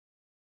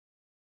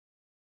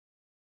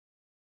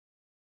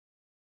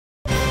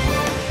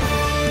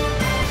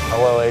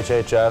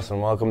HHS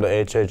and welcome to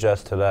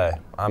HHS Today.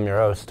 I'm your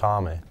host,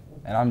 Tommy.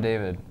 And I'm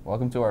David.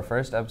 Welcome to our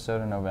first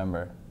episode in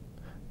November.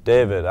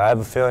 David, I have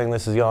a feeling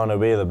this is going to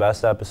be the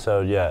best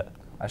episode yet.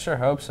 I sure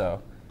hope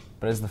so,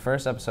 but it's the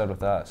first episode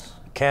with us.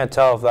 Can't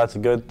tell if that's a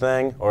good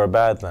thing or a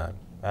bad thing.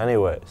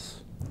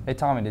 Anyways. Hey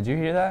Tommy, did you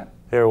hear that?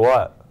 Hear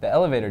what? The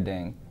elevator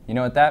ding. You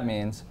know what that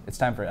means? It's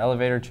time for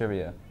elevator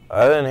trivia.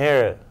 I didn't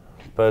hear it,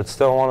 but it's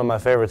still one of my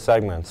favorite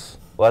segments.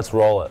 Let's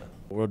roll it.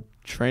 World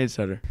Trade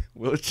Center.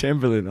 Will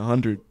Chamberlain,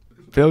 100.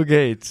 Bill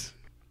Gates.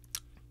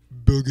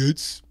 Bill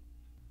Gates.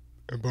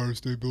 Empire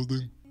State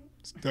Building.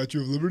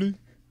 Statue of Liberty.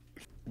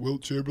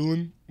 Wilt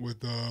Chamberlain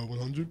with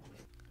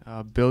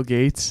 100. Bill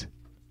Gates.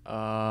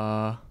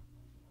 Pass.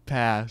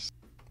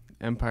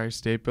 Empire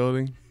State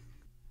Building.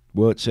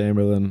 Wilt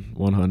Chamberlain,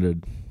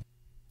 100.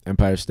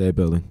 Empire State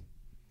Building.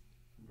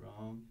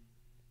 Wrong.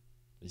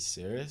 Are you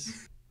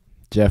serious?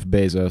 Jeff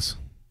Bezos.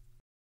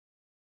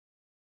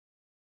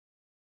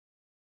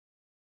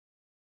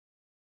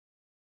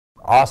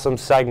 Awesome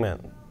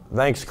segment.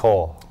 Thanks,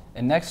 Cole.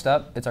 And next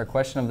up, it's our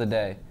question of the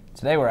day.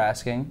 Today we're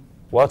asking,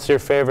 What's your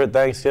favorite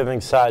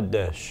Thanksgiving side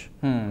dish?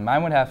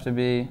 Mine would have to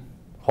be...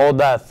 Hold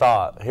that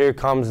thought. Here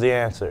comes the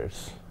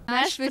answers.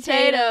 Mashed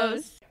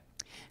potatoes.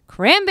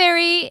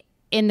 Cranberry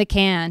in the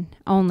can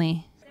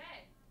only.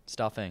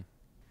 Stuffing.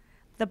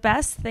 The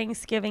best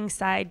Thanksgiving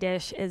side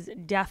dish is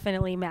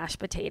definitely mashed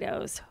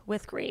potatoes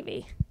with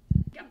gravy.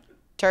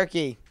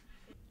 Turkey.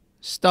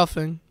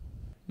 Stuffing.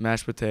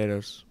 Mashed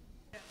potatoes.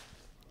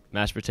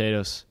 Mashed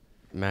potatoes.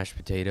 Mashed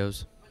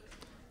potatoes.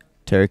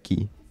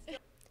 Turkey.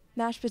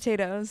 Mashed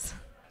potatoes.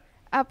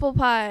 Apple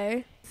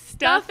pie.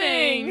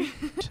 Stuffing.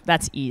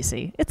 That's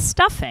easy. It's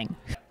stuffing.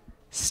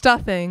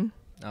 Stuffing.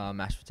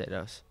 Mashed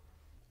potatoes.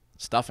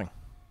 Stuffing.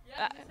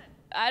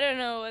 I don't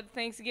know what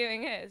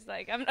Thanksgiving is.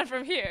 Like, I'm not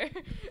from here.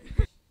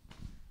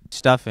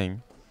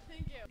 Stuffing.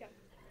 Thank you.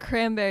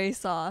 Cranberry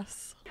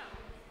sauce.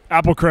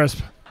 Apple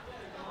crisp.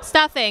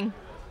 Stuffing.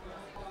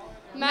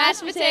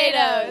 Mashed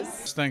potatoes.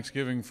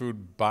 Thanksgiving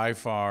food by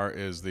far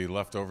is the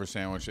leftover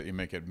sandwich that you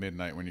make at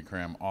midnight when you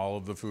cram all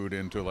of the food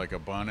into like a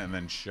bun and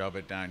then shove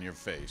it down your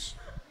face.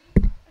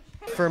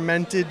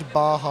 Fermented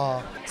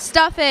Baja.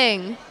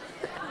 Stuffing.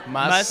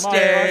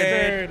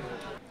 Mustard.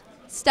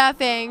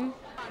 Stuffing.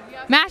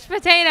 Mashed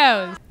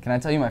potatoes. Can I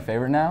tell you my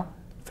favorite now?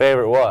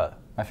 Favorite what?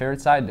 My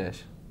favorite side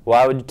dish.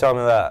 Why would you tell me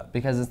that?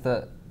 Because it's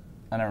the...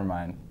 Oh, never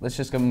mind. Let's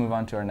just go move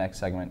on to our next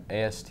segment,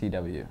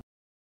 ASTW.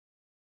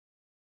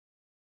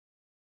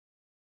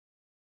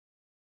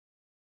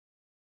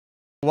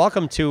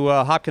 Welcome to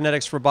Hop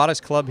Kinetics Robotics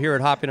Club here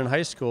at Hopkinton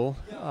High School.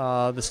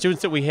 The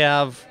students that we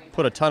have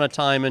put a ton of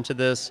time into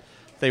this.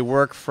 They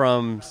work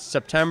from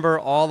September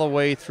all the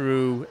way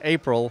through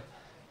April,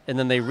 and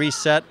then they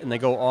reset and they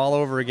go all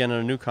over again in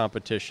a new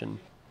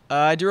competition.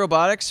 I do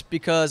robotics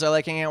because I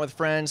like hanging out with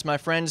friends. My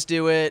friends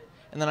do it,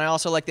 and then I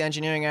also like the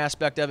engineering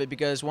aspect of it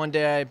because one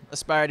day I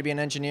aspire to be an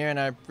engineer, and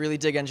I really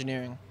dig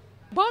engineering.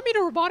 What brought me to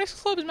robotics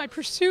club is my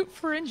pursuit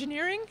for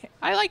engineering.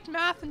 I liked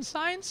math and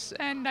science,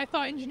 and I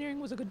thought engineering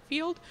was a good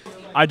field.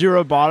 I do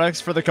robotics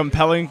for the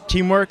compelling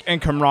teamwork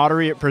and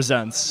camaraderie it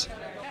presents.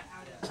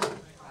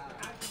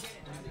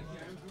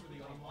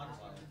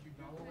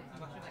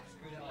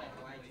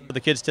 The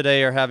kids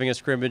today are having a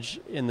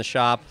scrimmage in the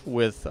shop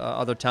with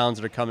other towns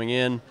that are coming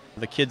in.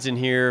 The kids in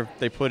here,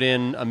 they put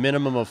in a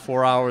minimum of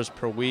 4 hours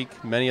per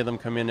week. Many of them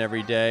come in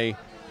every day.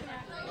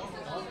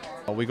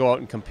 We go out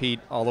and compete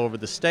all over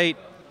the state.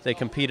 They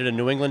compete at a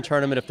New England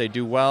tournament if they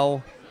do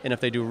well, and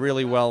if they do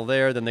really well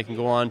there, then they can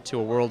go on to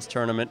a World's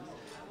tournament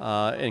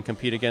and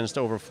compete against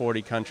over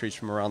 40 countries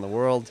from around the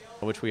world,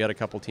 which we had a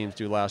couple teams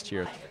do last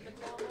year.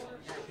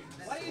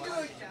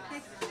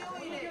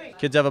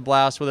 Kids have a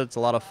blast with it. It's a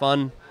lot of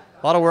fun.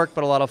 A lot of work,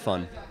 but a lot of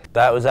fun.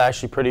 That was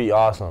actually pretty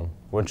awesome,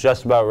 which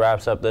just about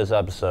wraps up this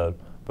episode.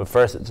 But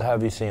first,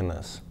 have you seen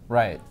this?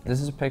 Right.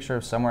 This is a picture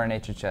of somewhere in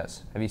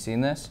HHS. Have you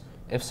seen this?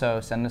 If so,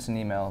 send us an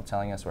email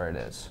telling us where it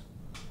is.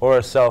 Or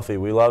a selfie.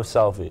 We love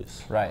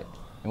selfies. Right.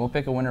 And we'll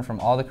pick a winner from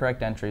all the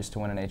correct entries to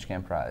win an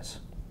HCAM prize.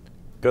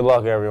 Good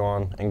luck,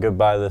 everyone, and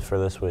goodbye for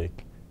this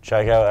week.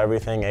 Check out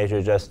everything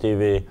HHS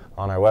TV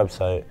on our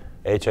website,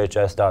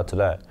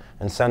 hhs.today,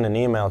 and send an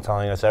email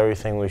telling us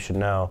everything we should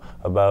know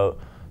about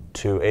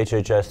to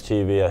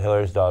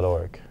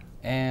hhstv@hillers.org.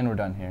 And we're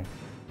done here.